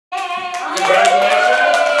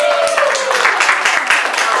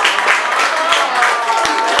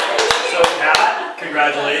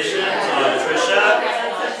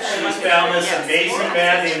this amazing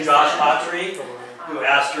man named Josh Autry, who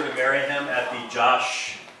asked her to marry him at the Zach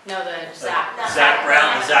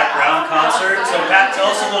Brown concert. So Pat, tell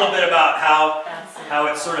us a little bit about how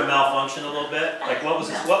it sort of malfunctioned a little bit. Like what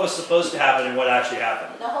was supposed to happen and what actually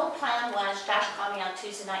happened. The whole plan was Josh called me on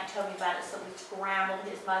Tuesday night and told me about it, so we scrambled,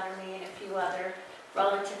 his mother, me, and a few other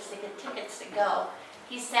relatives to get tickets to go.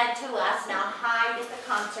 He said to us, now hide at the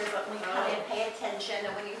concert, but when you come in, pay attention,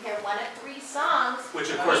 and when you hear one of 3 songs,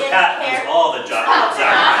 which of course Pat knows all the Zach Brown.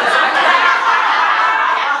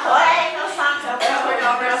 Playing those songs over and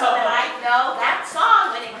over so that I know that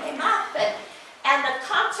song when it came up. And the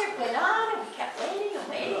concert went on, and we kept waiting and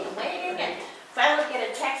waiting and waiting, and finally get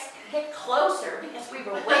a text, get closer, because we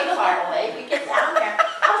were way far away. We get down there.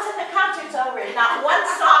 All of a sudden the concert's over, and not one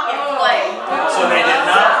song had played. So they did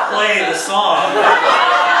not play the song.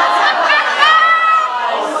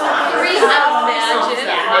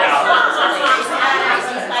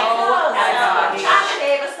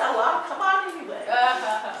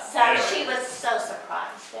 She was so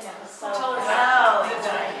surprised, and it was so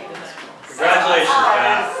Congratulations,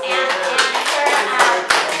 Pat.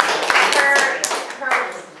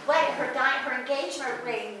 Her engagement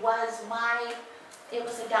ring was it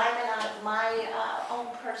was a diamond out of my own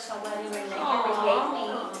personal wedding ring that Henry gave me.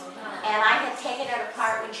 And I had taken it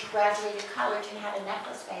apart when she graduated college and had a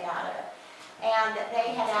necklace made out of it. And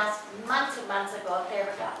they had asked months and months ago if they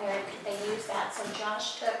ever got married, could they use that? So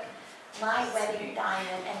Josh took my wedding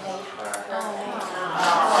diamond and made her.